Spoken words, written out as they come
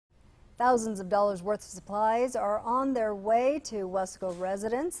Thousands of dollars worth of supplies are on their way to Weslaco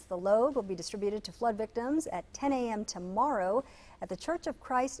residents. The load will be distributed to flood victims at 10 a.m. tomorrow at the Church of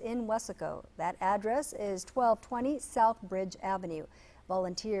Christ in Weslaco. That address is 1220 South Bridge Avenue.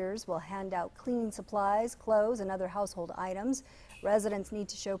 Volunteers will hand out cleaning supplies, clothes, and other household items. Residents need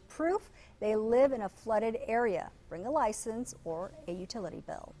to show proof they live in a flooded area. Bring a license or a utility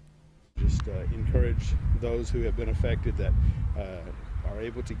bill. Just encourage those who have been affected that are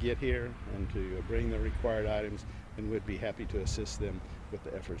able to get here and to bring the required items, and we'd be happy to assist them with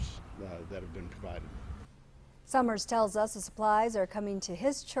the efforts that have been provided. Summers tells us the supplies are coming to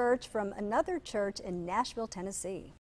his church from another church in Nashville, Tennessee.